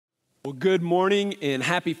Well, good morning and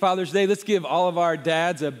happy Father's Day. Let's give all of our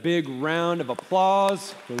dads a big round of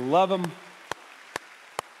applause. We love them.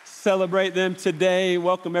 Celebrate them today.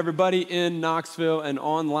 Welcome everybody in Knoxville and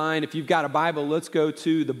online. If you've got a Bible, let's go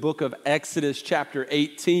to the book of Exodus chapter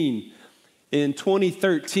 18. In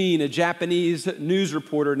 2013, a Japanese news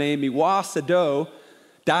reporter named Miwa Sado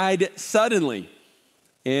died suddenly.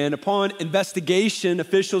 And upon investigation,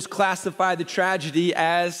 officials classified the tragedy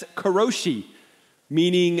as karoshi,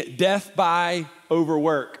 meaning death by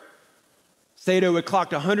overwork. Sado had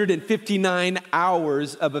clocked 159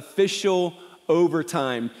 hours of official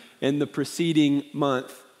overtime in the preceding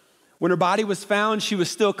month. When her body was found, she was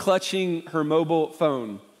still clutching her mobile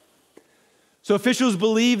phone. So officials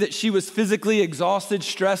believe that she was physically exhausted,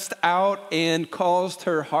 stressed out, and caused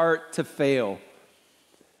her heart to fail.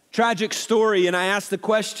 Tragic story, and I asked the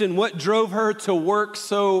question, what drove her to work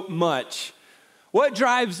so much? What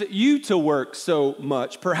drives you to work so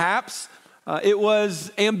much? Perhaps it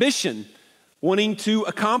was ambition, wanting to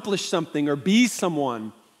accomplish something or be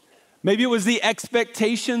someone. Maybe it was the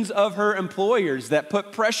expectations of her employers that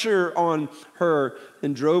put pressure on her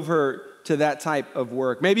and drove her to that type of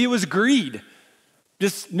work. Maybe it was greed,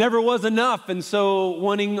 just never was enough, and so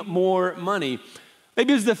wanting more money.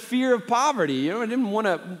 Maybe it was the fear of poverty. I didn't want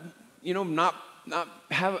to, not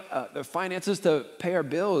have the finances to pay our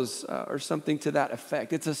bills or something to that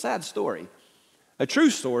effect. It's a sad story, a true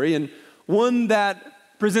story, and one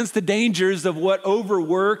that presents the dangers of what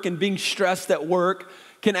overwork and being stressed at work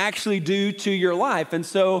can actually do to your life. And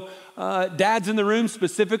so dads in the room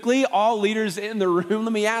specifically, all leaders in the room,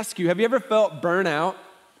 let me ask you, have you ever felt burnout?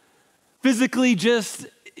 Physically just,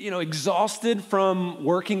 exhausted from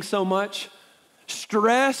working so much?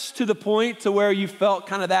 Stressed to the point to where you felt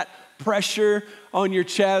kind of that pressure on your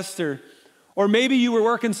chest, or maybe you were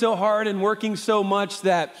working so hard and working so much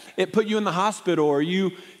that it put you in the hospital, or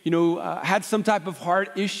you had some type of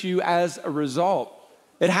heart issue as a result.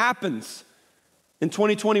 It happens. In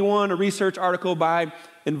 2021, a research article by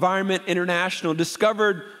Environment International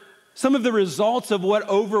discovered some of the results of what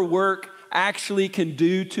overwork actually can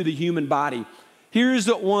do to the human body. Here's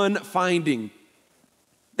one finding.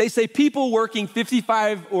 They say people working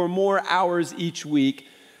 55 or more hours each week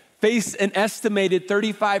face an estimated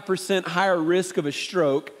 35% higher risk of a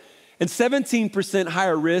stroke and 17%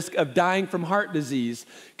 higher risk of dying from heart disease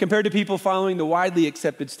compared to people following the widely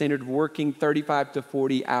accepted standard of working 35 to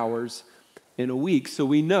 40 hours in a week. So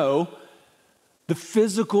we know the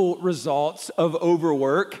physical results of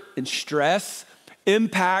overwork and stress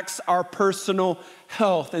impacts our personal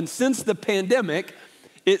health. And since the pandemic,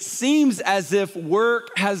 it seems as if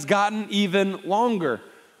work has gotten even longer.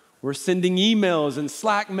 We're sending emails and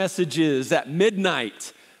Slack messages at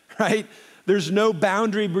midnight, right? There's no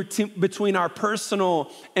boundary between our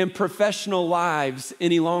personal and professional lives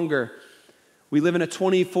any longer. We live in a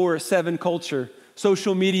 24/7 culture.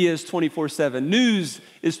 Social media is 24/7. News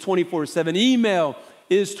is 24/7. Email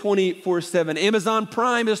is 24/7. Amazon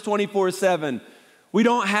Prime is 24/7. We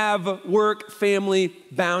don't have work-family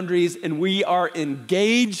boundaries, and we are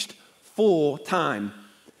engaged full time.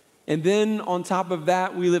 And then on top of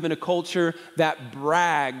that, we live in a culture that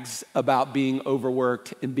brags about being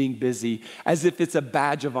overworked and being busy as if it's a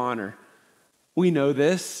badge of honor. We know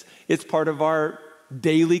this. It's part of our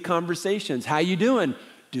daily conversations. How you doing?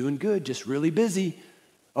 Doing good, just really busy.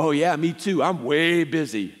 Oh yeah, me too. I'm way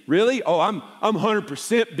busy. Really? Oh, I'm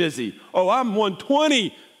 100% busy. Oh, I'm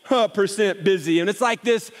 120% busy. And it's like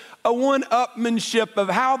this, a one-upmanship of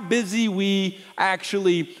how busy we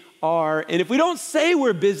actually are. And if we don't say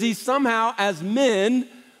we're busy, somehow as men,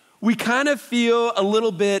 we kind of feel a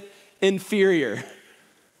little bit inferior.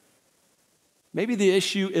 Maybe the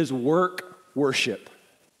issue is work worship.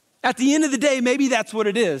 At the end of the day, maybe that's what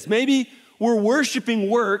it is. Maybe we're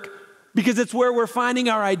worshiping work because it's where we're finding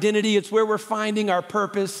our identity. It's where we're finding our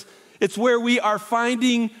purpose. It's where we are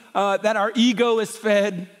finding that our ego is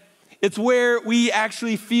fed. It's where we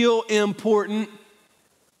actually feel important.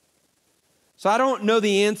 So I don't know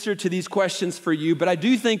the answer to these questions for you, but I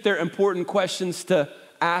do think they're important questions to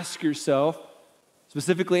ask yourself,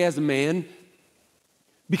 specifically as a man,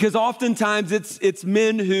 because oftentimes it's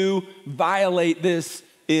men who violate this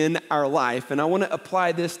in our life. And I want to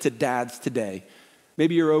apply this to dads today.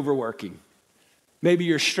 Maybe you're overworking. Maybe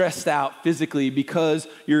you're stressed out physically because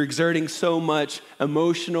you're exerting so much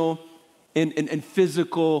emotional and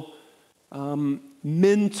physical,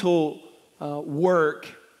 mental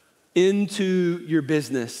work into your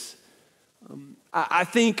business. I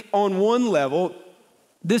think on one level,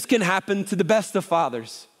 this can happen to the best of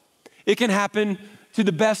fathers. It can happen to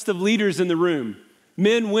the best of leaders in the room,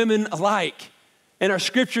 men, women alike. In our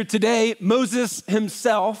scripture today, Moses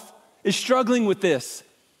himself is struggling with this.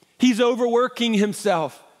 He's overworking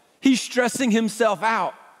himself. He's stressing himself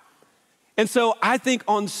out. And so I think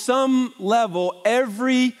on some level,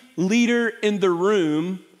 every leader in the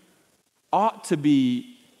room ought to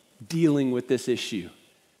be dealing with this issue.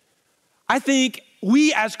 I think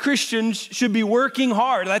we as Christians should be working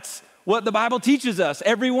hard. That's what the Bible teaches us.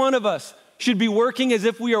 Every one of us should be working as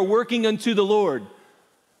if we are working unto the Lord.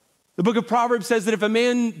 The book of Proverbs says that if a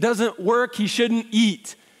man doesn't work, he shouldn't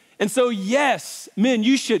eat. And so, yes, men,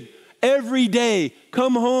 you should every day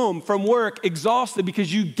come home from work exhausted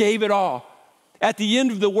because you gave it all. At the end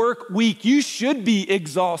of the work week, you should be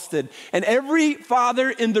exhausted. And every father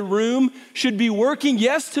in the room should be working,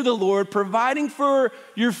 yes, to the Lord, providing for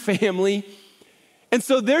your family. And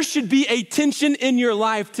so there should be a tension in your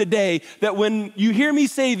life today that when you hear me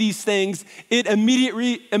say these things, it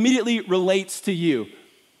immediately relates to you.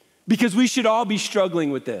 Because we should all be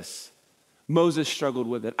struggling with this. Moses struggled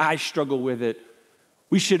with it. I struggle with it.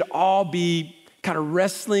 We should all be kind of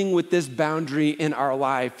wrestling with this boundary in our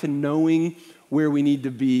life and knowing where we need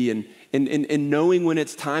to be and knowing when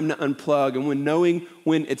it's time to unplug and knowing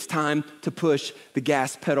when it's time to push the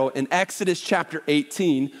gas pedal. In Exodus chapter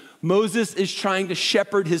 18, Moses is trying to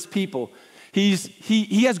shepherd his people.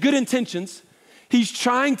 He has good intentions. He's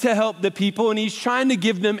trying to help the people and he's trying to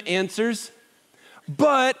give them answers,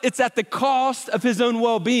 but it's at the cost of his own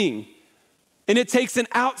well-being. And it takes an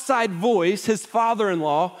outside voice, his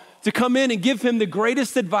father-in-law, to come in and give him the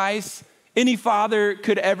greatest advice any father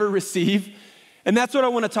could ever receive. And that's what I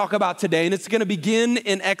want to talk about today. And it's going to begin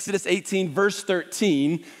in Exodus 18, verse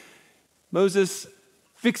 13. Moses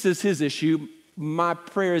fixes his issue. My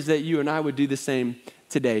prayer is that you and I would do the same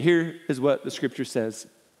today. Here is what the scripture says.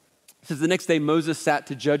 It says, the next day Moses sat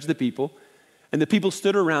to judge the people, and the people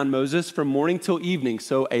stood around Moses from morning till evening.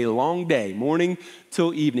 So a long day, morning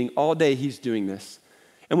till evening, all day he's doing this.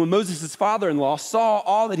 And when Moses' father-in-law saw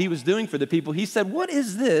all that he was doing for the people, he said, what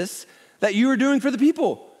is this that you are doing for the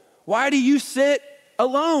people? Why do you sit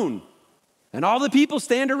alone? And all the people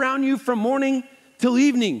stand around you from morning till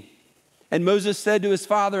evening. And Moses said to his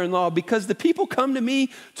father-in-law, because the people come to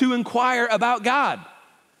me to inquire about God.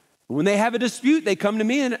 When they have a dispute, they come to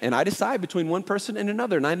me and I decide between one person and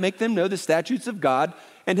another. And I make them know the statutes of God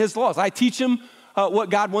and his laws. I teach them what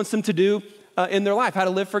God wants them to do in their life, how to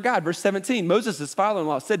live for God. Verse 17, Moses'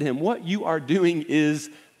 father-in-law said to him, what you are doing is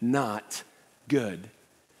not good.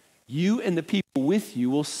 You and the people with you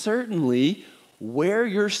will certainly wear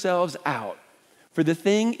yourselves out, for the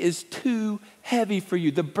thing is too heavy for you.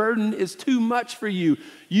 The burden is too much for you.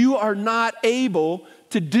 You are not able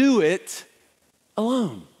to do it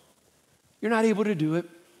alone. You're not able to do it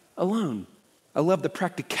alone. I love the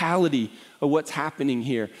practicality of what's happening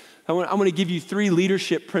here. I'm going to give you 3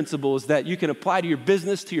 leadership principles that you can apply to your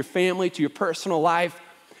business, to your family, to your personal life.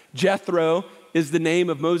 Jethro is the name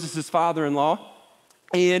of Moses' father-in-law.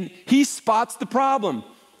 And he spots the problem.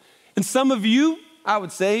 And some of you, I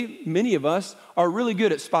would say, many of us, are really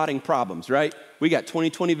good at spotting problems, right? We got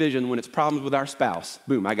 20/20 vision when it's problems with our spouse.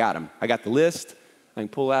 Boom, I got them. I got the list. I can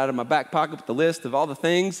pull it out of my back pocket with the list of all the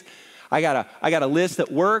things. I got a list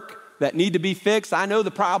at work that need to be fixed. I know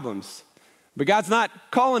the problems. But God's not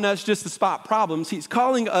calling us just to spot problems. He's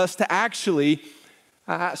calling us to actually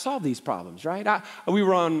solve these problems, right? We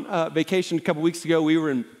were on vacation a couple weeks ago. We were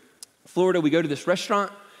in Florida. We go to this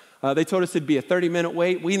restaurant. They told us it'd be a 30-minute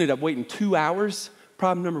wait. We ended up waiting 2 hours.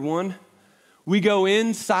 Problem number 1. We go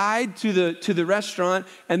inside to the restaurant,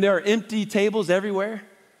 and there are empty tables everywhere.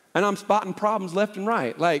 And I'm spotting problems left and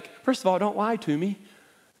right. Like, first of all, don't lie to me.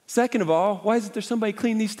 Second of all, why isn't there somebody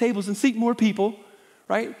clean these tables and seat more people,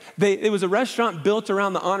 right? It was a restaurant built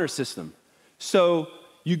around the honor system. So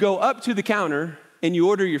you go up to the counter, and you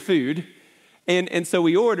order your food. And so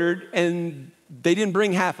we ordered, and they didn't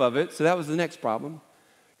bring half of it, so that was the next problem.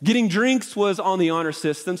 Getting drinks was on the honor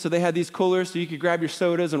system, so they had these coolers so you could grab your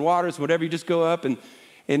sodas and waters, whatever. You just go up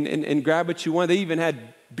and grab what you want. They even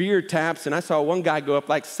had beer taps, and I saw one guy go up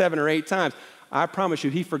like 7 or 8 times. I promise you,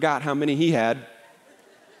 he forgot how many he had.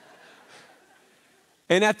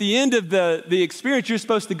 And at the end of the experience, you're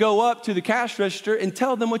supposed to go up to the cash register and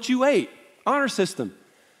tell them what you ate. Honor system.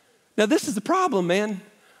 Now, this is the problem, man.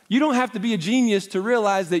 You don't have to be a genius to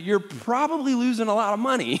realize that you're probably losing a lot of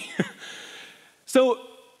money. So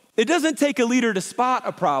it doesn't take a leader to spot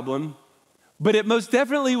a problem, but it most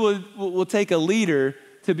definitely will take a leader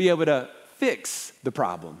to be able to fix the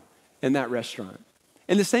problem in that restaurant.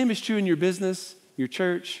 And the same is true in your business, your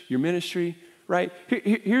church, your ministry, right?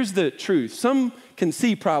 Here's the truth. Some can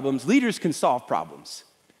see problems. Leaders can solve problems.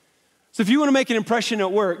 So if you want to make an impression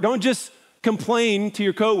at work, don't just complain to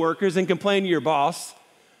your coworkers and complain to your boss.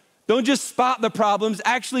 Don't just spot the problems,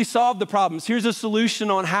 actually solve the problems. Here's a solution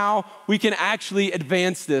on how we can actually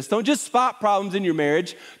advance this. Don't just spot problems in your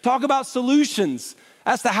marriage. Talk about solutions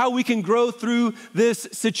as to how we can grow through this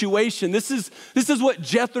situation. This is what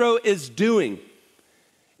Jethro is doing.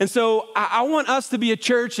 And so I want us to be a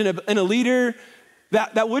church and a leader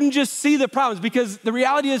that wouldn't just see the problems, because the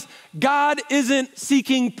reality is God isn't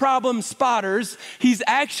seeking problem spotters. He's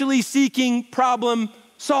actually seeking problem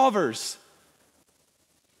solvers.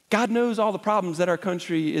 God knows all the problems that our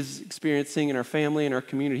country is experiencing in our family and our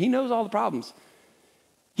community. He knows all the problems.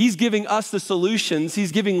 He's giving us the solutions.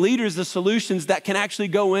 He's giving leaders the solutions that can actually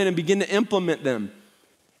go in and begin to implement them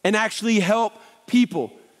and actually help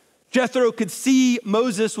people. Jethro could see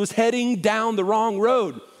Moses was heading down the wrong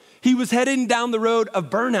road. He was heading down the road of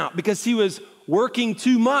burnout because he was working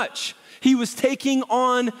too much. He was taking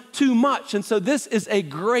on too much. And so this is a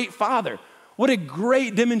great father. What a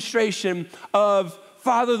great demonstration of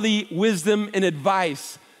fatherly wisdom and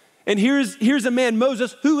advice. And here's a man,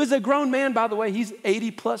 Moses, who is a grown man, by the way. He's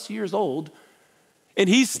 80 plus years old. And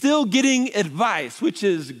he's still getting advice, which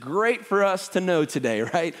is great for us to know today,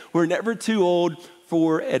 right? We're never too old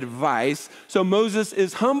for advice. So Moses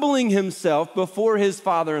is humbling himself before his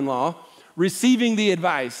father-in-law, receiving the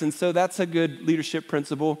advice. And so that's a good leadership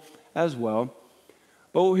principle as well.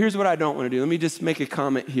 But here's what I don't want to do. Let me just make a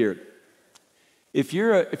comment here. If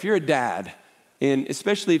you're a dad, and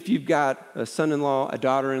especially if you've got a son-in-law, a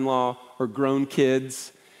daughter-in-law, or grown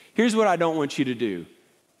kids, here's what I don't want you to do.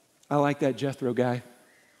 I like that Jethro guy.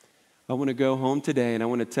 I want to go home today and I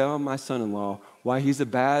want to tell my son-in-law why he's a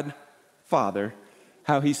bad father,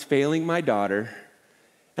 how he's failing my daughter,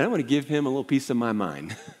 and I want to give him a little piece of my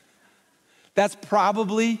mind. That's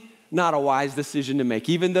probably not a wise decision to make,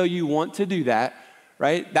 even though you want to do that,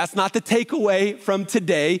 right? That's not the takeaway from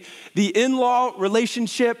today. The in-law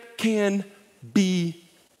relationship can be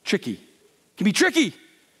tricky. It can be tricky.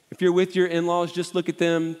 If you're with your in-laws, just look at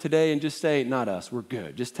them today and just say, not us, we're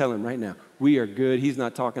good. Just tell him right now, we are good. He's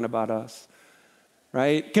not talking about us,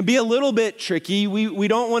 right? It can be a little bit tricky. We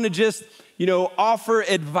don't want to just, offer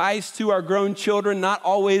advice to our grown children, not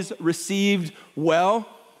always received well.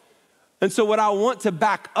 And so what I want to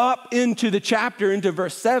back up into the chapter, into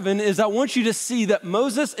verse 7, is I want you to see that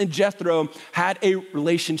Moses and Jethro had a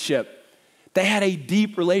relationship. They had a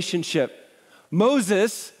deep relationship.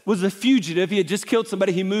 Moses was a fugitive. He had just killed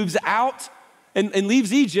somebody. He moves out and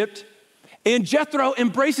leaves Egypt. And Jethro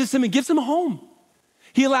embraces him and gives him a home.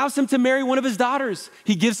 He allows him to marry one of his daughters.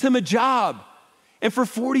 He gives him a job. And for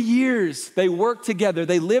 40 years, they worked together.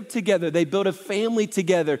 They lived together. They built a family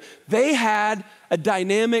together. They had a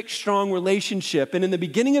dynamic, strong relationship. And in the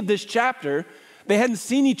beginning of this chapter, they hadn't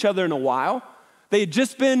seen each other in a while. They had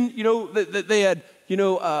just been, they had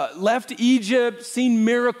left Egypt, seen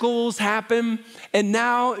miracles happen, and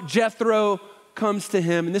now Jethro comes to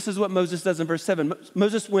him. And this is what Moses does in verse 7.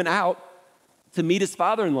 Moses went out to meet his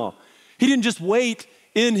father-in-law. He didn't just wait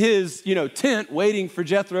in his, tent waiting for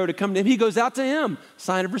Jethro to come to him. He goes out to him,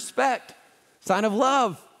 sign of respect, sign of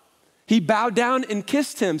love. He bowed down and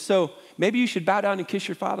kissed him. So maybe you should bow down and kiss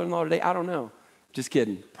your father-in-law today. I don't know. Just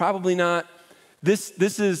kidding. Probably not. This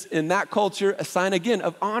is, in that culture, a sign, again,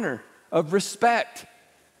 of honor, of respect.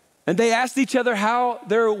 And they asked each other how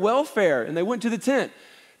their welfare, and they went to the tent.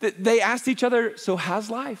 They asked each other, so how's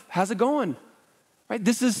life? How's it going? Right?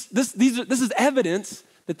 This is evidence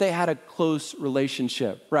that they had a close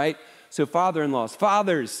relationship, right? So father-in-laws,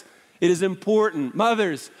 fathers, it is important,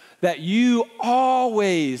 mothers, that you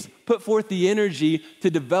always put forth the energy to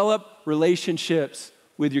develop relationships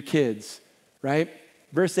with your kids, right?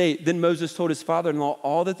 Verse 8, then Moses told his father-in-law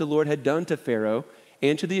all that the Lord had done to Pharaoh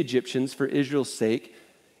and to the Egyptians for Israel's sake,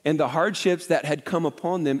 and the hardships that had come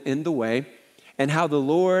upon them in the way, and how the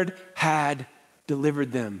Lord had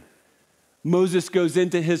delivered them. Moses goes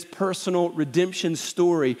into his personal redemption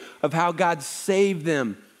story of how God saved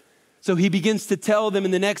them. So he begins to tell them in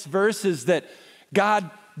the next verses that God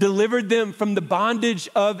delivered them from the bondage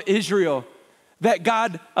of Israel, that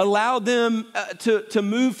God allowed them to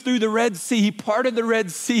move through the Red Sea. He parted the Red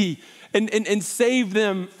Sea and saved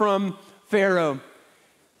them from Pharaoh.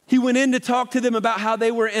 He went in to talk to them about how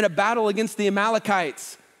they were in a battle against the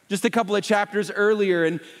Amalekites just a couple of chapters earlier,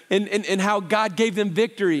 and how God gave them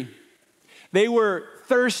victory. They were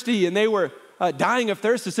thirsty and they were dying of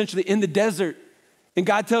thirst essentially in the desert. And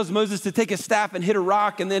God tells Moses to take a staff and hit a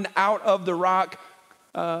rock, and then out of the rock,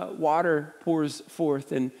 water pours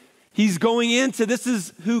forth. And he's going into, this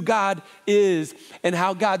is who God is and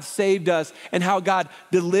how God saved us and how God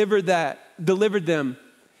delivered them.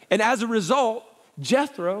 And as a result,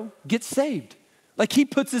 Jethro gets saved. Like he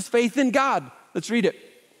puts his faith in God. Let's read it.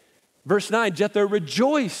 Verse 9, Jethro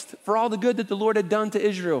rejoiced for all the good that the Lord had done to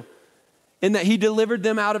Israel and that he delivered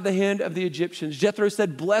them out of the hand of the Egyptians. Jethro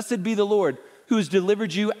said, "Blessed be the Lord who has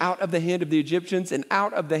delivered you out of the hand of the Egyptians and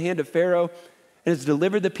out of the hand of Pharaoh and has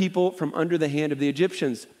delivered the people from under the hand of the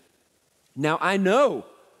Egyptians. Now I know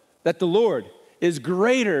that the Lord is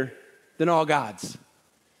greater than all gods."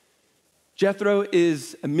 Jethro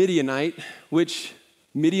is a Midianite, which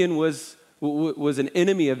Midian was an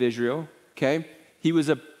enemy of Israel, okay? He was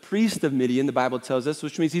a priest of Midian, the Bible tells us,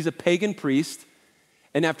 which means he's a pagan priest.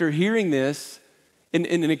 And after hearing this and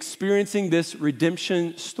experiencing this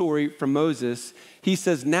redemption story from Moses, he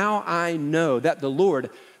says, "Now I know that the Lord,"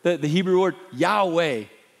 the Hebrew word Yahweh,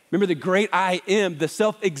 remember the great I am, the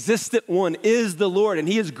self-existent one, is the Lord, and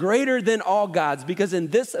he is greater than all gods, because in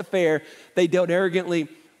this affair they dealt arrogantly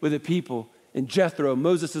with the people. And Jethro,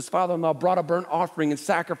 Moses' father-in-law, brought a burnt offering and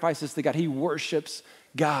sacrifices to God. He worships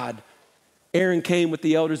God. Aaron came with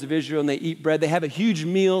the elders of Israel and they eat bread. They have a huge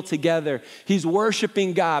meal together. He's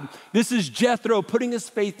worshiping God. This is Jethro putting his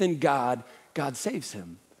faith in God. God saves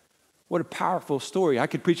him. What a powerful story. I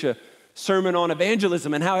could preach a sermon on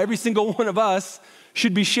evangelism and how every single one of us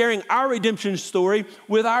should be sharing our redemption story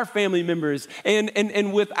with our family members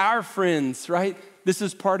and with our friends, right? This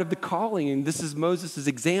is part of the calling, and this is Moses'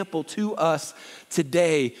 example to us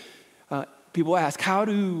today. People ask, how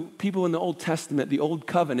do people in the Old Testament, the Old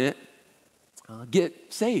Covenant,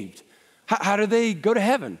 get saved? How do they go to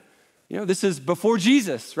heaven? You know, this is before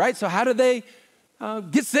Jesus, right? So how do they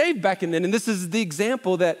get saved back in then? And this is the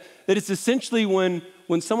example that it's essentially when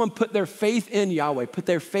someone put their faith in Yahweh, put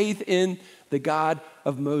their faith in the God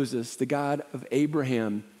of Moses, the God of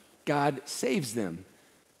Abraham, God saves them.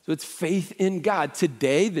 So it's faith in God.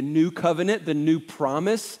 Today, the new covenant, the new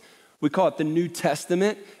promise, we call it the New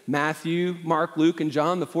Testament. Matthew, Mark, Luke, and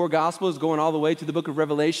John, the four Gospels going all the way to the book of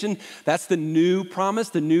Revelation. That's the new promise,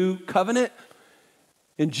 the new covenant.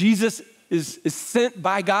 And Jesus is sent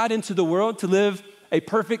by God into the world to live a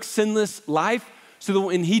perfect, sinless life. So that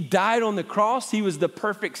when he died on the cross, he was the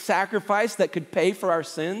perfect sacrifice that could pay for our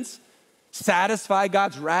sins, satisfy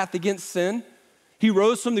God's wrath against sin. He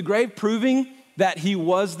rose from the grave, proving that he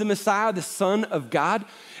was the Messiah, the Son of God.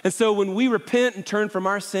 And so when we repent and turn from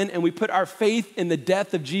our sin and we put our faith in the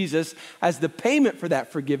death of Jesus as the payment for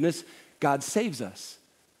that forgiveness, God saves us.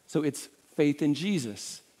 So it's faith in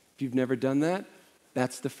Jesus. If you've never done that,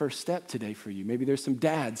 that's the first step today for you. Maybe there's some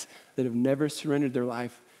dads that have never surrendered their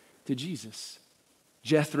life to Jesus.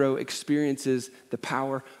 Jethro experiences the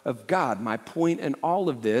power of God. My point in all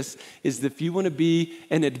of this is that if you want to be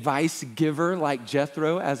an advice giver like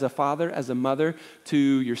Jethro as a father, as a mother to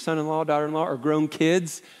your son-in-law, daughter-in-law, or grown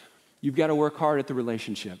kids, you've got to work hard at the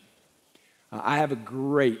relationship. I have a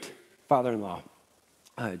great father-in-law.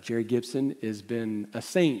 Jerry Gibson has been a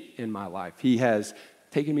saint in my life. He has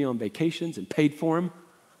taken me on vacations and paid for them.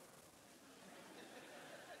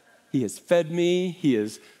 He has fed me. He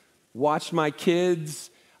has watched my kids.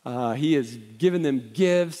 He has given them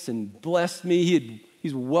gifts and blessed me.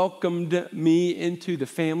 He's welcomed me into the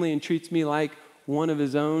family and treats me like one of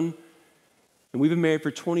his own. And we've been married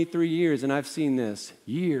for 23 years, and I've seen this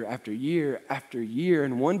year after year after year.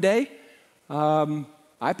 And one day,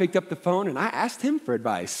 I picked up the phone and I asked him for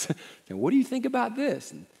advice. And what do you think about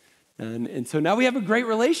this? And so now we have a great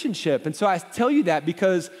relationship. And so I tell you that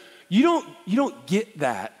because you don't get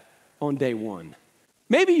that on day one.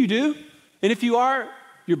 Maybe you do, and if you are,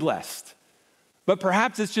 you're blessed. But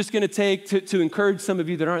perhaps it's just going to take, to encourage some of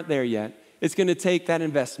you that aren't there yet, it's going to take that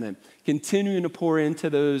investment, continuing to pour into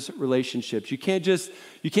those relationships. You can't just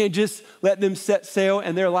let them set sail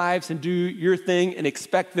in their lives and do your thing and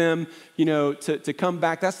expect them, to come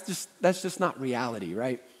back. That's just not reality,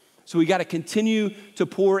 right? So we got to continue to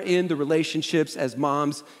pour in the relationships as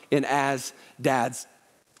moms and as dads.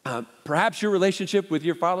 Perhaps your relationship with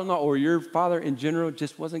your father-in-law or your father in general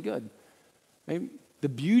just wasn't good. Right? The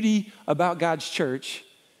beauty about God's church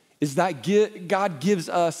is that God gives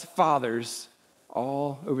us fathers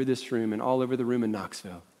all over this room and all over the room in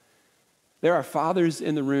Knoxville. There are fathers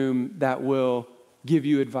in the room that will give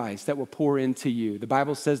you advice, that will pour into you. The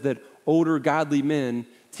Bible says that older godly men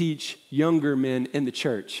teach younger men in the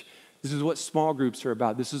church. This is what small groups are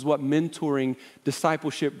about. This is what mentoring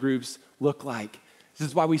discipleship groups look like. This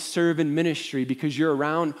is why we serve in ministry, because you're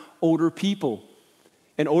around older people.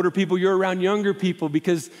 And older people, you're around younger people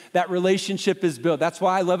because that relationship is built. That's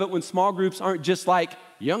why I love it when small groups aren't just like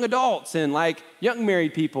young adults and like young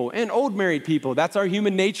married people and old married people. That's our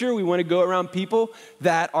human nature. We want to go around people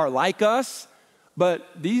that are like us. But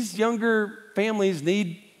these younger families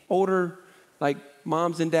need older, like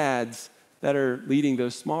moms and dads that are leading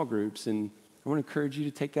those small groups and I want to encourage you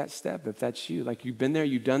to take that step if that's you. Like you've been there,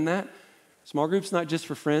 you've done that. Small groups not just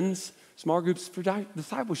for friends, small groups for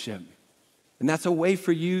discipleship. And that's a way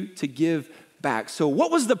for you to give back. So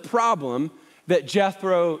what was the problem that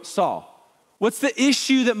Jethro saw? What's the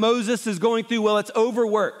issue that Moses is going through? Well, it's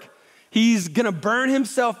overwork. He's going to burn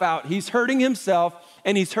himself out. He's hurting himself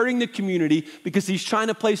and he's hurting the community because he's trying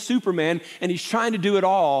to play Superman and he's trying to do it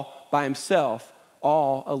all by himself,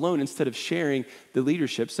 all alone, instead of sharing the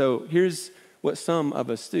leadership. So here's what some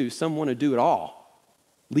of us do. Some want to do it all.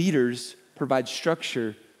 Leaders provide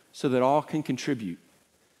structure so that all can contribute.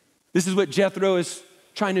 This is what Jethro is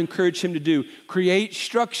trying to encourage him to do. Create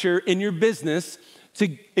structure in your business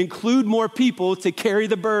to include more people to carry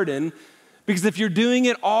the burden, because if you're doing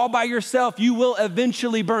it all by yourself, you will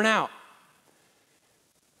eventually burn out.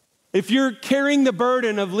 If you're carrying the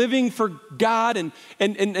burden of living for God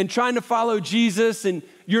and trying to follow Jesus, and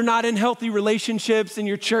you're not in healthy relationships in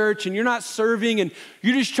your church, and you're not serving, and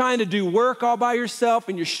you're just trying to do work all by yourself,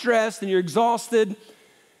 and you're stressed and you're exhausted,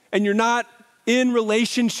 and you're not in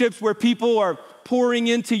relationships where people are pouring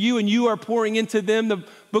into you and you are pouring into them, the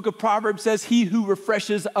book of Proverbs says, he who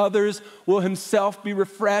refreshes others will himself be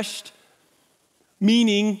refreshed.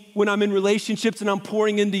 Meaning, when I'm in relationships and I'm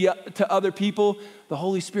pouring to other people, the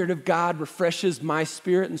Holy Spirit of God refreshes my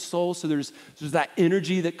spirit and soul. So there's that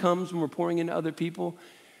energy that comes when we're pouring into other people.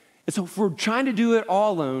 And so if we're trying to do it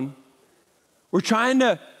all alone, we're trying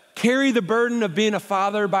to carry the burden of being a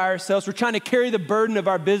father by ourselves. We're trying to carry the burden of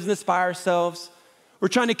our business by ourselves. We're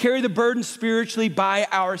trying to carry the burden spiritually by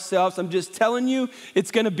ourselves. I'm just telling you,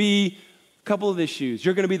 it's going to be a couple of issues.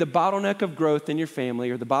 You're going to be the bottleneck of growth in your family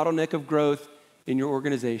or the bottleneck of growth in your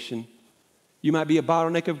organization. You might be a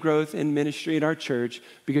bottleneck of growth in ministry at our church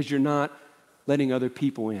because you're not letting other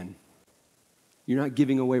people in. You're not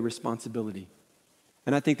giving away responsibility.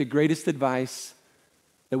 And I think the greatest advice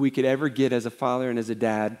that we could ever get as a father and as a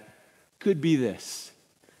dad could be this.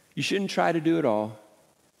 You shouldn't try to do it all,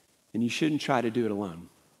 and you shouldn't try to do it alone.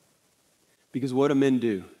 Because what do men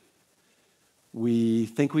do? We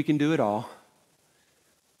think we can do it all.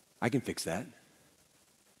 I can fix that.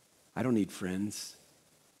 I don't need friends.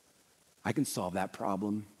 I can solve that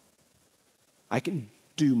problem. I can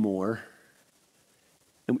do more.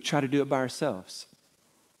 And we try to do it by ourselves.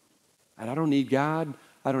 And I don't need God.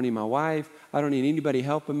 I don't need my wife. I don't need anybody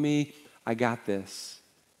helping me. I got this,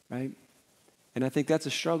 right? And I think that's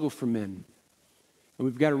a struggle for men. And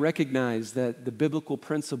we've got to recognize that the biblical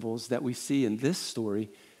principles that we see in this story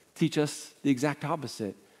teach us the exact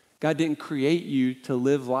opposite. God didn't create you to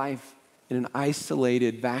live life in an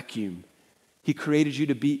isolated vacuum. He created you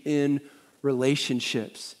to be in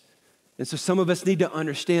relationships. And so some of us need to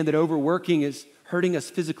understand that overworking is hurting us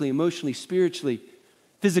physically, emotionally, spiritually.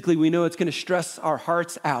 Physically, we know it's going to stress our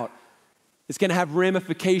hearts out. It's going to have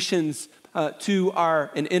ramifications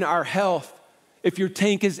in our health. If your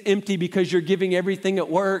tank is empty because you're giving everything at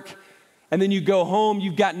work, and then you go home,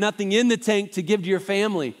 you've got nothing in the tank to give to your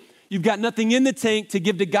family. You've got nothing in the tank to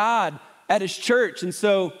give to God at his church. And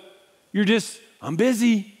so you're just, I'm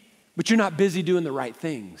busy, but you're not busy doing the right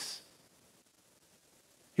things.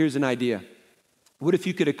 Here's an idea. What if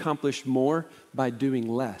you could accomplish more by doing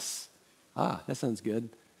less? That sounds good.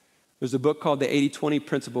 There's a book called The 80-20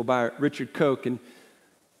 Principle by Richard Koch, and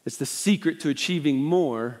it's the secret to achieving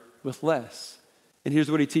more with less. And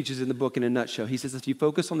here's what he teaches in the book in a nutshell. He says if you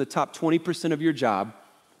focus on the top 20% of your job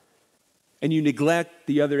and you neglect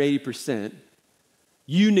the other 80%,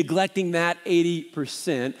 you neglecting that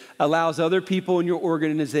 80% allows other people in your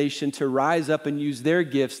organization to rise up and use their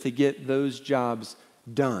gifts to get those jobs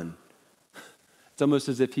done. It's almost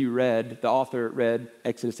as if the author read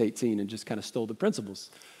Exodus 18 and just kind of stole the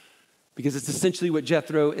principles. Because it's essentially what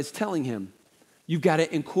Jethro is telling him. You've got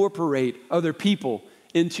to incorporate other people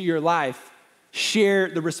into your life. Share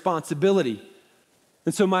the responsibility.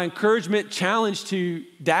 And so my encouragement, challenge to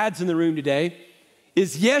dads in the room today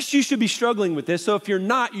is, yes, you should be struggling with this. So if you're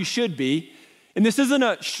not, you should be. And this isn't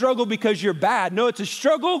a struggle because you're bad. No, it's a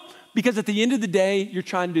struggle because at the end of the day, you're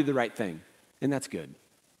trying to do the right thing. And that's good.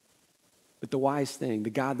 But the wise thing, the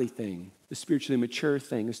godly thing, the spiritually mature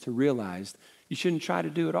thing is to realize you shouldn't try to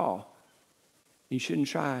do it all. You shouldn't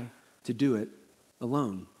try to do it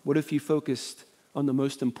alone. What if you focused on the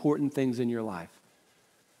most important things in your life?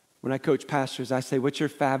 When I coach pastors, I say, what's your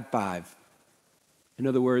Fab Five? In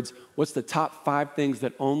other words, what's the top 5 things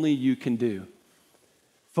that only you can do?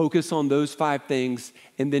 Focus on those 5 things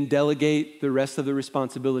and then delegate the rest of the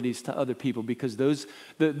responsibilities to other people, because the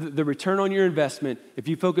return on your investment, if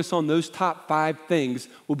you focus on those top 5 things,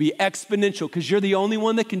 will be exponential, because you're the only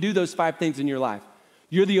one that can do those 5 things in your life.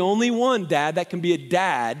 You're the only one, dad, that can be a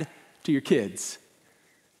dad to your kids.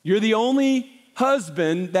 You're the only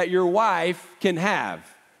husband that your wife can have,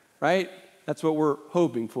 right? That's what we're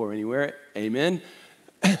hoping for anywhere. Amen.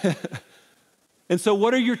 And so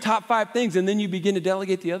what are your top 5 things? And then you begin to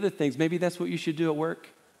delegate the other things. Maybe that's what you should do at work.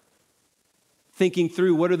 Thinking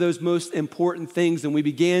through what are those most important things. And we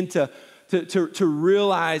began to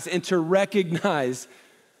realize and to recognize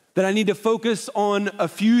that I need to focus on a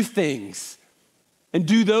few things and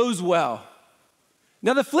do those well.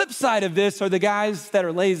 Now, the flip side of this are the guys that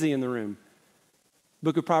are lazy in the room. The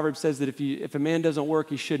book of Proverbs says that if a man doesn't work,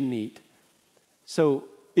 he shouldn't eat. So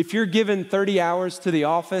if you're given 30 hours to the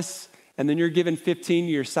office and then you're given 15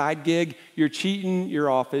 to your side gig, you're cheating your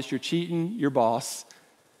office, you're cheating your boss,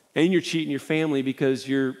 and you're cheating your family because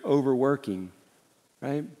you're overworking,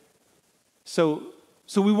 right? So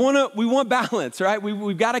we want balance, right?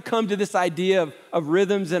 We've got to come to this idea of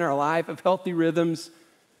rhythms in our life, of healthy rhythms,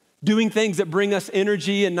 doing things that bring us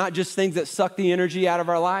energy and not just things that suck the energy out of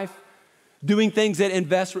our life, doing things that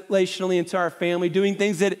invest relationally into our family, doing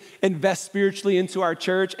things that invest spiritually into our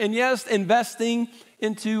church, and yes, investing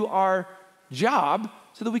into our job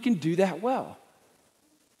so that we can do that well.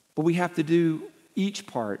 But we have to do each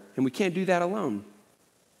part, and we can't do that alone.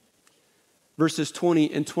 Verses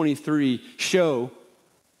 20 and 23 show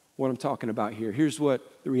what I'm talking about here. Here's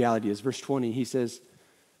what the reality is. Verse 20, he says,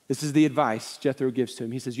 this is the advice Jethro gives to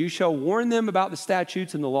him. He says, you shall warn them about the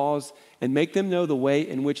statutes and the laws and make them know the way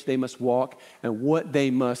in which they must walk and what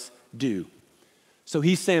they must do. So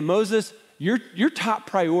he's saying, Moses, your top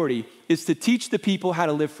priority is to teach the people how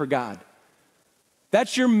to live for God.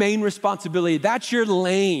 That's your main responsibility. That's your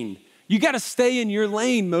lane. You got to stay in your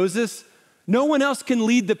lane, Moses. No one else can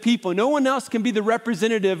lead the people. No one else can be the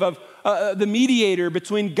representative of the mediator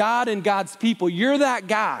between God and God's people. You're that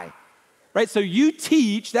guy, right? So you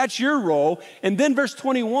teach, that's your role. And then verse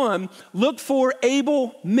 21, look for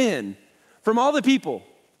able men from all the people,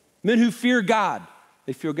 men who fear God.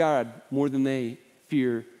 They fear God more than they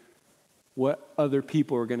fear what other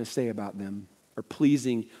people are going to say about them or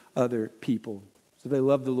pleasing other people. So they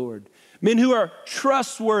love the Lord. Men who are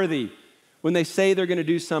trustworthy. When they say they're going to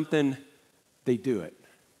do something, they do it.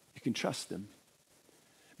 You can trust them.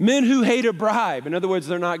 Men who hate a bribe. In other words,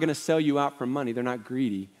 they're not going to sell you out for money. They're not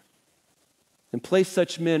greedy. And place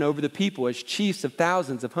such men over the people as chiefs of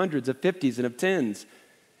thousands, of hundreds, of fifties, and of tens.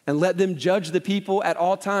 And let them judge the people at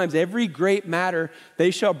all times. Every great matter they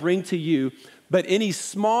shall bring to you, but any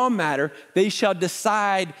small matter they shall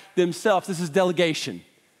decide themselves. This is delegation.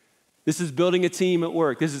 This is building a team at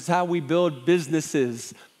work. This is how we build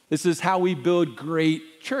businesses. This is how we build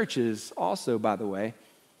great churches also, by the way.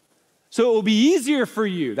 So it will be easier for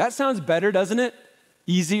you. That sounds better, doesn't it?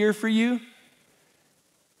 Easier for you.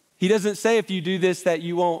 He doesn't say if you do this that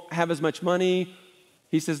you won't have as much money.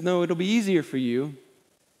 He says, no, it'll be easier for you.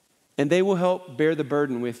 And they will help bear the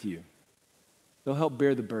burden with you. They'll help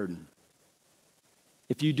bear the burden.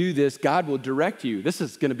 If you do this, God will direct you. This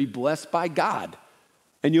is going to be blessed by God.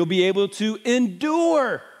 And you'll be able to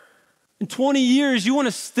endure. In 20 years, you want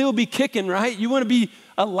to still be kicking, right? You want to be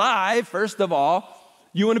alive, first of all.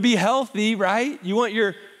 You want to be healthy, right? You want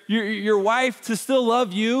your wife to still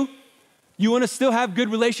love you. You want to still have good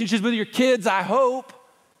relationships with your kids, I hope.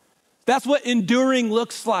 That's what enduring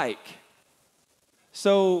looks like.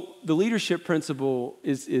 So the leadership principle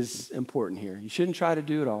is important here. You shouldn't try to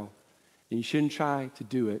do it all, and you shouldn't try to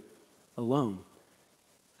do it alone.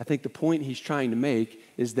 I think the point he's trying to make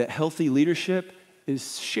is that healthy leadership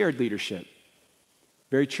is shared leadership.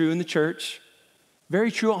 Very true in the church, very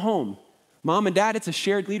true at home. Mom and dad, it's a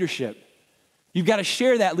shared leadership. You've got to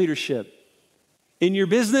share that leadership. In your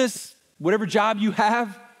business, whatever job you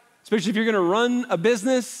have, especially if you're going to run a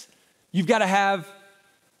business, you've got to have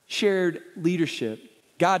shared leadership.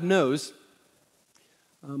 God knows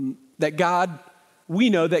we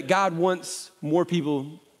know that God wants more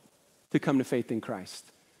people to come to faith in Christ.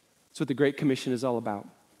 That's what the Great Commission is all about.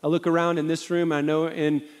 I look around in this room, I know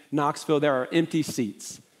in Knoxville there are empty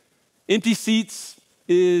seats. Empty seats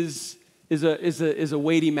is a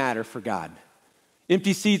weighty matter for God.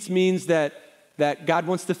 Empty seats means that God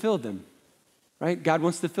wants to fill them, right? God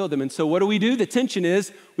wants to fill them. And so what do? The tension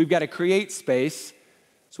is we've got to create space.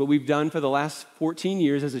 It's what we've done for the last 14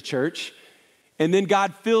 years as a church. And then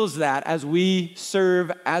God fills that as we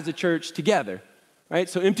serve as a church together, right?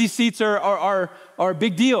 So empty seats are a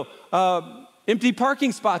big deal. Empty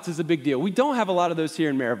parking spots is a big deal. We don't have a lot of those here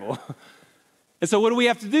in Maryville. And so what do we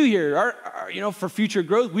have to do here? For future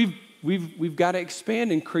growth, we've got to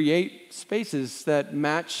expand and create spaces that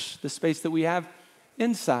match the space that we have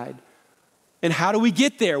inside. And how do we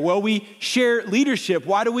get there? Well, we share leadership.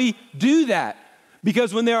 Why do we do that?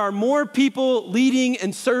 Because when there are more people leading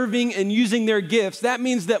and serving and using their gifts, that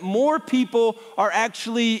means that more people are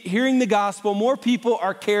actually hearing the gospel, more people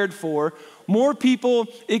are cared for, more people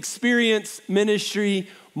experience ministry,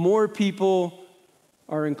 more people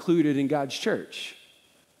are included in God's church.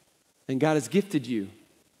 And God has gifted you.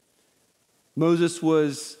 Moses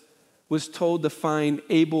was told to find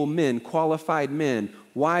able men, qualified men,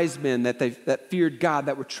 wise men that feared God,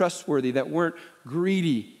 that were trustworthy, that weren't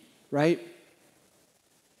greedy, right?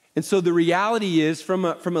 And so the reality is, from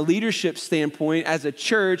a leadership standpoint, as a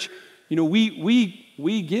church,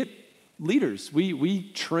 we get leaders.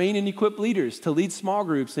 We train and equip leaders to lead small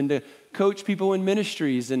groups and to coach people in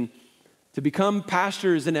ministries and to become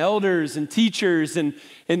pastors and elders and teachers. And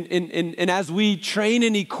as we train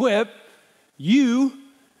and equip,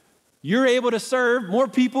 you're able to serve. More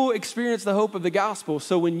people experience the hope of the gospel.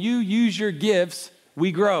 So when you use your gifts,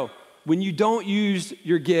 we grow. When you don't use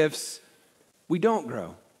your gifts, we don't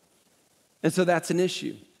grow. And so that's an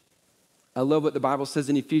issue. I love what the Bible says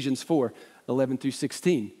in Ephesians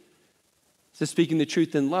 4:11-16. It says, speaking the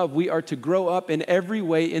truth in love, we are to grow up in every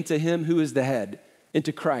way into him who is the head,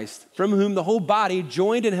 into Christ, from whom the whole body,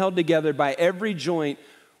 joined and held together by every joint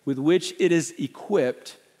with which it is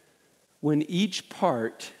equipped, when each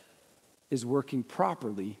part is working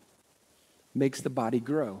properly, makes the body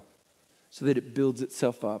grow so that it builds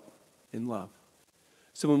itself up in love.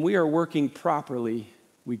 So when we are working properly,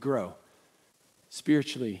 we grow.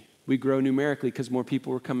 Spiritually, we grow numerically because more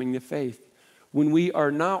people are coming to faith. When we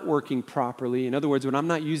are not working properly, in other words, when I'm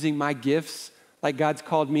not using my gifts like God's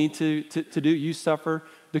called me to do, you suffer,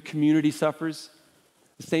 the community suffers.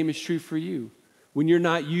 The same is true for you. When you're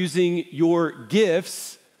not using your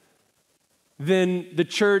gifts, then the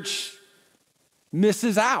church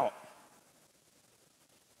misses out.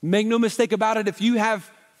 Make no mistake about it, if you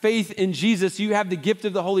have faith in Jesus, you have the gift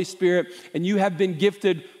of the Holy Spirit, and you have been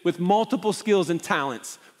gifted with multiple skills and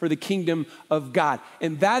talents for the kingdom of God.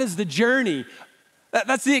 And that is the journey.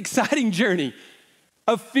 That's the exciting journey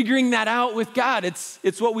of figuring that out with God.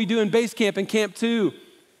 It's what we do in Base Camp and Camp 2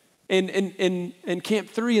 and Camp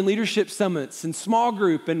 3 and leadership summits and small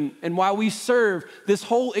group. And while we serve, this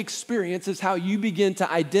whole experience is how you begin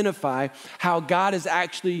to identify how God is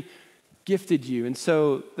actually gifted you. And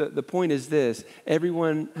so the point is this: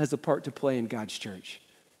 everyone has a part to play in God's church.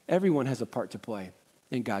 Everyone has a part to play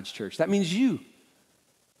in God's church. That means you.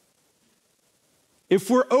 If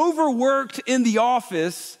we're overworked in the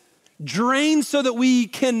office, drained so that we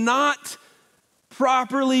cannot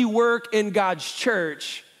properly work in God's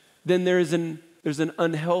church, then there's an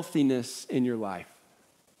unhealthiness in your life.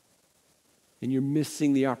 And you're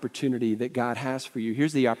missing the opportunity that God has for you.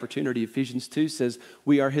 Here's the opportunity. Ephesians 2 says,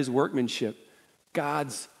 we are his workmanship,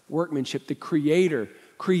 God's workmanship. The Creator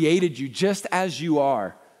created you just as you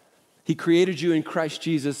are. He created you in Christ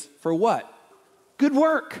Jesus for what? Good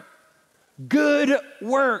work. Good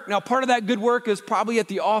work. Now, part of that good work is probably at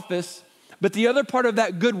the office, but the other part of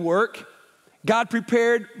that good work, God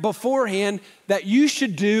prepared beforehand that you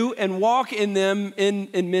should do and walk in them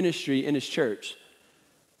in ministry in his church.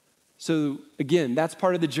 So again, that's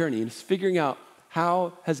part of the journey, and it's figuring out,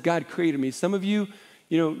 how has God created me? Some of you,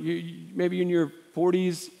 maybe in your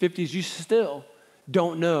 40s, 50s, you still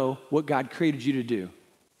don't know what God created you to do.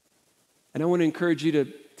 And I want to encourage you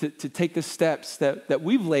to take the steps that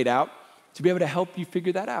we've laid out to be able to help you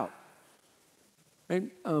figure that out. Right?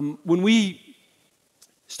 When we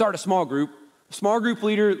start a small group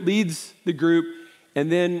leader leads the group,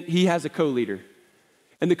 and then he has a co-leader.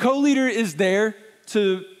 And the co-leader is there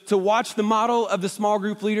to watch the model of the small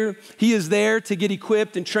group leader. He is there to get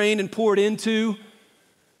equipped and trained and poured into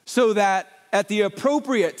so that at the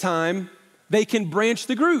appropriate time, they can branch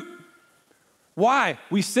the group. Why?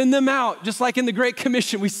 We send them out, just like in the Great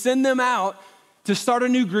Commission, we send them out to start a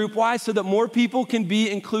new group. Why? So that more people can be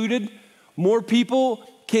included, more people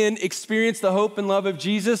can experience the hope and love of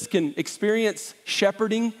Jesus, can experience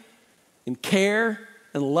shepherding and care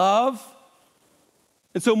and love.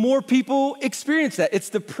 And so more people experience that. It's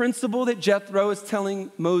the principle that Jethro is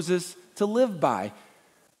telling Moses to live by.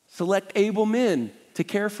 Select able men to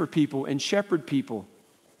care for people and shepherd people,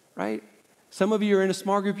 right? Some of you are in a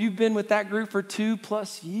small group. You've been with that group for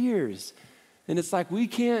 2+ years. And it's like, we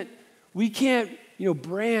can't,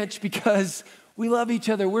 branch because we love each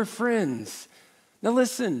other. We're friends. Now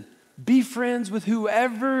listen, be friends with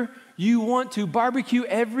whoever you want to. Barbecue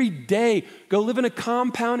every day. Go live in a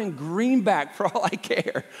compound in Greenback for all I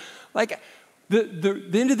care. Like, the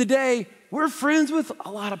end of the day, we're friends with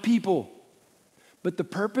a lot of people. But the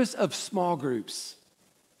purpose of small groups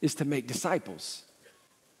is to make disciples.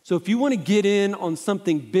 So if you want to get in on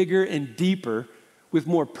something bigger and deeper with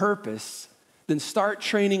more purpose, then start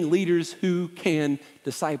training leaders who can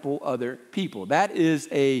disciple other people. That is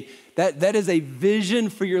a vision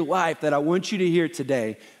for your life that I want you to hear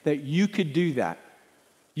today, that you could do that.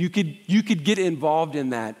 You could get involved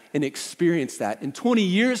in that and experience that. And 20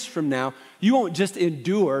 years from now, you won't just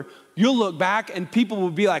endure. You'll look back and people will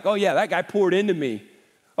be like, oh yeah, that guy poured into me.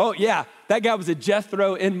 Oh yeah, that guy was a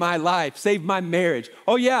Jethro in my life, saved my marriage.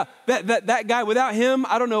 Oh yeah, that guy, without him,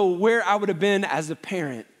 I don't know where I would have been as a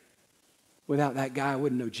parent. Without that guy, I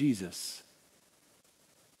wouldn't know Jesus.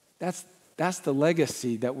 That's the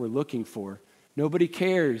legacy that we're looking for. Nobody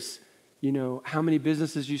cares, how many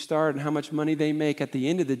businesses you start and how much money they make. At the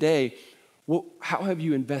end of the day, how have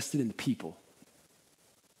you invested in the people?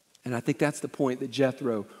 And I think that's the point that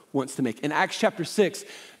Jethro wants to make. In Acts chapter 6,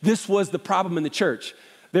 this was the problem in the church.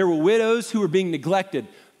 There were widows who were being neglected.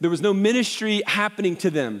 There was no ministry happening to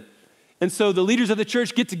them. And so the leaders of the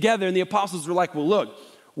church get together and the apostles were like, well, look,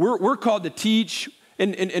 we're called to teach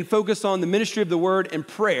and focus on the ministry of the word and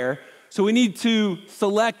prayer. So we need to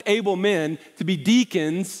select able men to be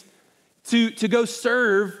deacons to go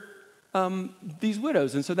serve these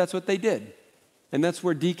widows. And so that's what they did. And that's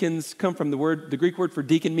where deacons come from. The Greek word for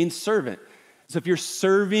deacon means servant. So if you're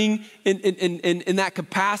serving in that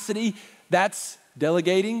capacity, that's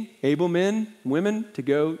delegating able men, women to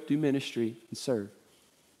go do ministry and serve.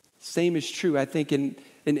 Same is true, I think, in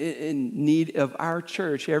need of our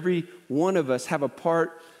church. Every one of us have a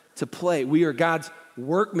part to play. We are God's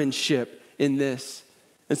workmanship in this.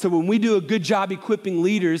 And so when we do a good job equipping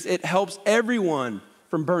leaders, it helps everyone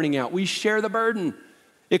from burning out. We share the burden.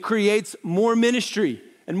 It creates more ministry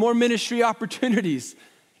and more ministry opportunities.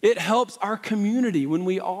 It helps our community when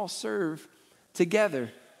we all serve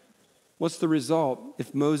together. What's the result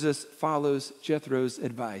if Moses follows Jethro's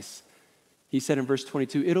advice? He said in verse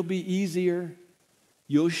 22, it'll be easier.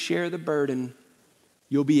 You'll share the burden.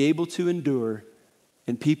 You'll be able to endure,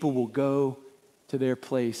 and people will go to their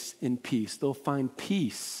place in peace. They'll find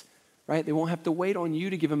peace, right? They won't have to wait on you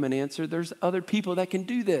to give them an answer. There's other people that can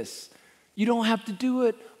do this. You don't have to do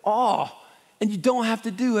it all, and you don't have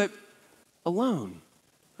to do it alone,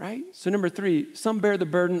 right? So number 3, some bear the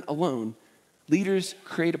burden alone. Leaders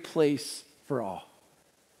create a place for all.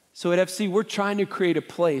 So at FC, we're trying to create a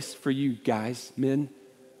place for you guys, men.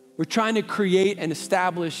 We're trying to create and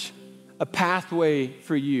establish a pathway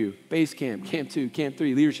for you. Base camp, camp 2, camp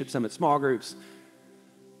 3, leadership summit, small groups.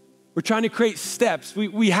 We're trying to create steps.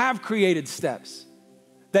 We have created steps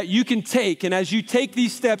that you can take. And as you take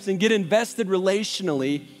these steps and get invested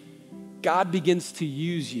relationally, God begins to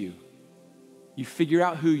use you. You figure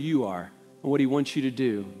out who you are and what he wants you to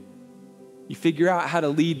do. You figure out how to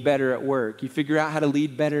lead better at work. You figure out how to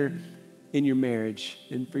lead better in your marriage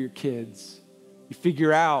and for your kids. You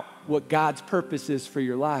figure out what God's purpose is for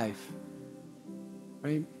your life,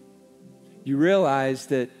 right? You realize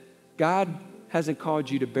that God hasn't called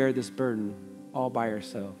you to bear this burden all by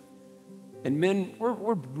yourself. And men, we're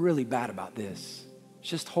really bad about this.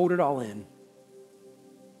 Just hold it all in.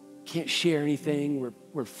 Can't share anything.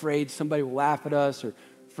 We're afraid somebody will laugh at us or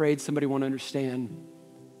afraid somebody won't understand.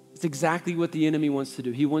 It's exactly what the enemy wants to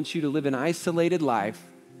do. He wants you to live an isolated life.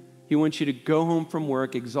 He wants you to go home from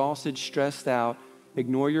work exhausted, stressed out,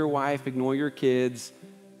 ignore your wife, ignore your kids,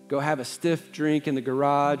 go have a stiff drink in the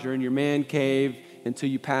garage or in your man cave until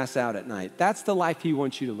you pass out at night. That's the life he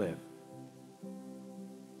wants you to live.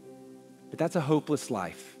 But that's a hopeless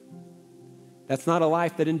life. That's not a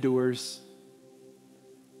life that endures.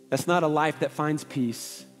 That's not a life that finds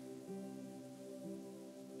peace.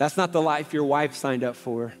 That's not the life your wife signed up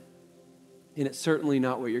for. And it's certainly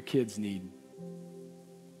not what your kids need.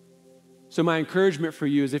 So my encouragement for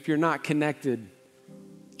you is if you're not connected,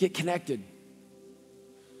 get connected.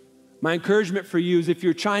 My encouragement for you is if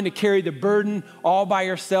you're trying to carry the burden all by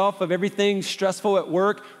yourself of everything stressful at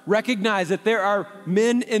work, recognize that there are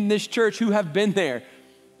men in this church who have been there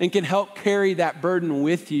and can help carry that burden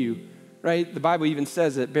with you, right? The Bible even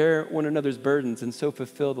says it, bear one another's burdens and so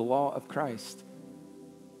fulfill the law of Christ.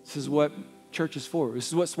 This is what church is for. This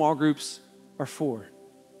is what small groups are for,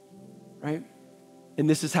 right? And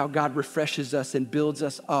this is how God refreshes us and builds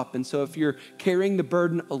us up. And so if you're carrying the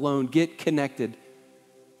burden alone, get connected.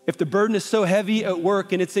 If the burden is so heavy at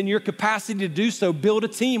work and it's in your capacity to do so, build a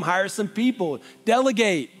team, hire some people,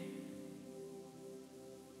 delegate.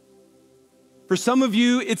 For some of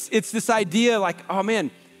you, it's this idea like, oh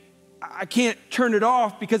man, I can't turn it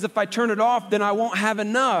off because if I turn it off, then I won't have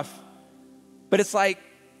enough. But it's like,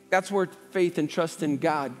 that's where faith and trust in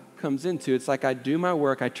God comes into. It's like I do my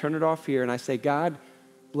work, I turn it off here, and I say, God,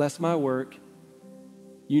 bless my work.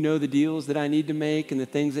 You know the deals that I need to make and the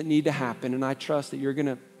things that need to happen, and I trust that you're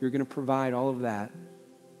gonna provide all of that.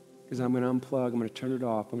 because I'm going to unplug. I'm going to turn it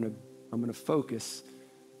off. I'm going to focus.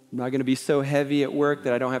 I'm not going to be so heavy at work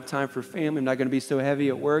that I don't have time for family. I'm not going to be so heavy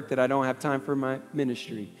at work that I don't have time for my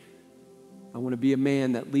ministry. I want to be a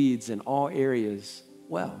man that leads in all areas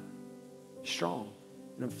well, strong,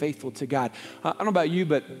 and I'm faithful to God. I don't know about you,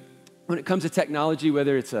 but when it comes to technology,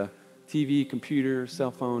 whether it's a TV, computer,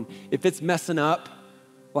 cell phone, if it's messing up,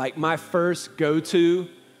 like my first go-to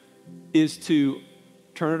is to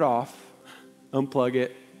turn it off, unplug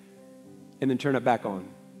it, and then turn it back on.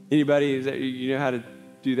 Anybody, you know how to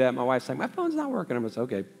do that? My wife's like, my phone's not working. I'm like,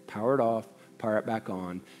 okay, power it off, power it back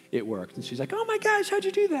on. It worked. And she's like, oh my gosh, how'd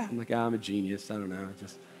you do that? I'm like, I'm a genius. I don't know,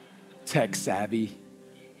 just tech savvy.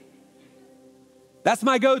 That's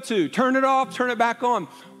my go-to. Turn it off, turn it back on.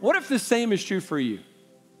 What if the same is true for you,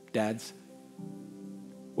 dads?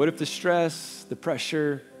 What if the stress, the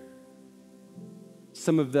pressure,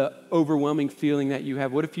 some of the overwhelming feeling that you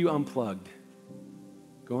have, what if you unplugged?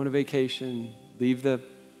 Go on a vacation, leave the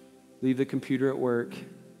computer at work,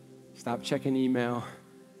 stop checking email,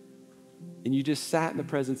 and you just sat in the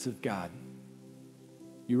presence of God.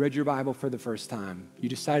 You read your Bible for the first time. You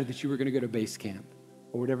decided that you were going to go to base camp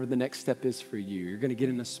or whatever the next step is for you. You're going to get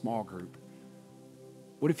in a small group.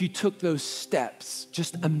 What if you took those steps?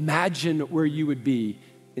 Just imagine where you would be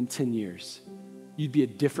in 10 years. You'd be a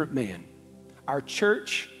different man. Our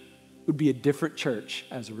church would be a different church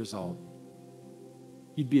as a result.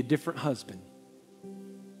 You'd be a different husband.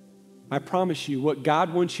 I promise you, what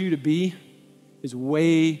God wants you to be is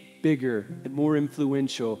way bigger and more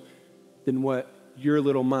influential than what your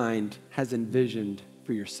little mind has envisioned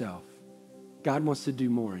for yourself. God wants to do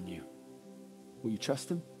more in you. Will you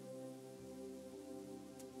trust him?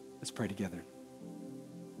 Let's pray together.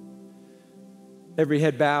 Every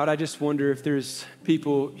head bowed. I just wonder if there's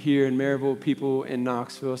people here in Maryville, people in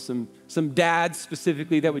Knoxville, some dads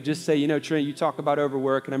specifically that would just say, you know, Trent, you talk about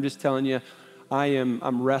overwork, and I'm just telling you,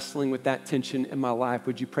 I'm wrestling with that tension in my life.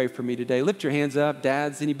 Would you pray for me today? Lift your hands up,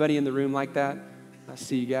 dads. Anybody in the room like that? I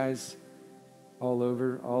see you guys all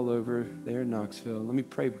over there in Knoxville. Let me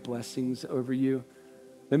pray blessings over you.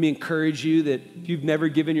 Let me encourage you that if you've never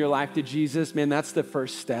given your life to Jesus, man, that's the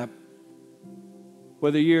first step.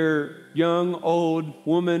 Whether you're young, old,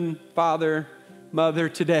 woman, father, mother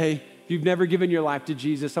today, if you've never given your life to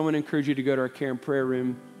Jesus, I want to encourage you to go to our care and prayer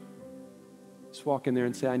room. Just walk in there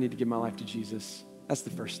and say, I need to give my life to Jesus. That's the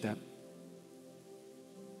first step.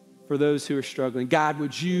 For those who are struggling, God,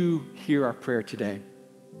 would you hear our prayer today?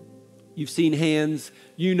 You've seen hands,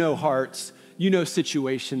 you know hearts, you know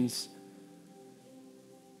situations.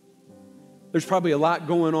 There's probably a lot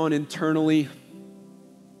going on internally.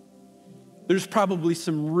 There's probably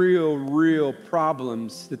some real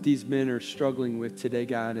problems that these men are struggling with today,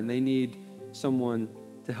 God, and they need someone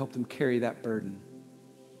to help them carry that burden.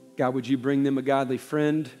 God, would you bring them a godly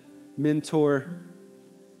friend, mentor?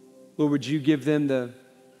 Lord, would you give them the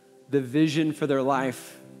vision for their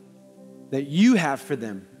life that you have for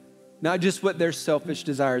them? Not just what their selfish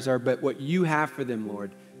desires are, but what you have for them,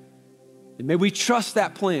 Lord. And may we trust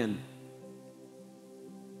that plan.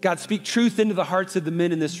 God, speak truth into the hearts of the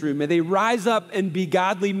men in this room. May they rise up and be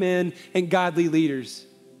godly men and godly leaders.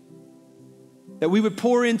 That we would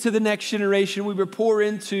pour into the next generation, we would pour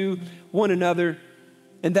into one another,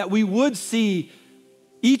 and that we would see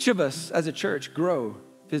each of us as a church grow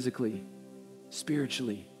physically,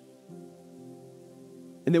 spiritually.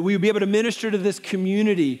 And that we would be able to minister to this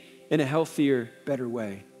community in a healthier, better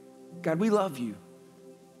way. God, we love you.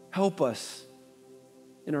 Help us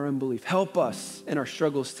in our unbelief. Help us in our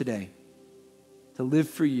struggles today to live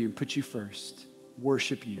for you, put you first,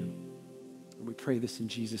 worship you. And we pray this in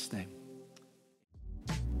Jesus' name.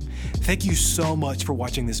 Thank you so much for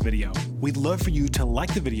watching this video. We'd love for you to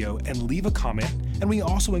like the video and leave a comment, and we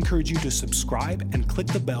also encourage you to subscribe and click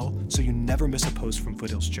the bell so you never miss a post from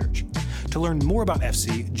Foothills Church. To learn more about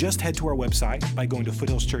FC, just head to our website by going to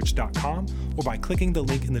foothillschurch.com or by clicking the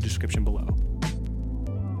link in the description below.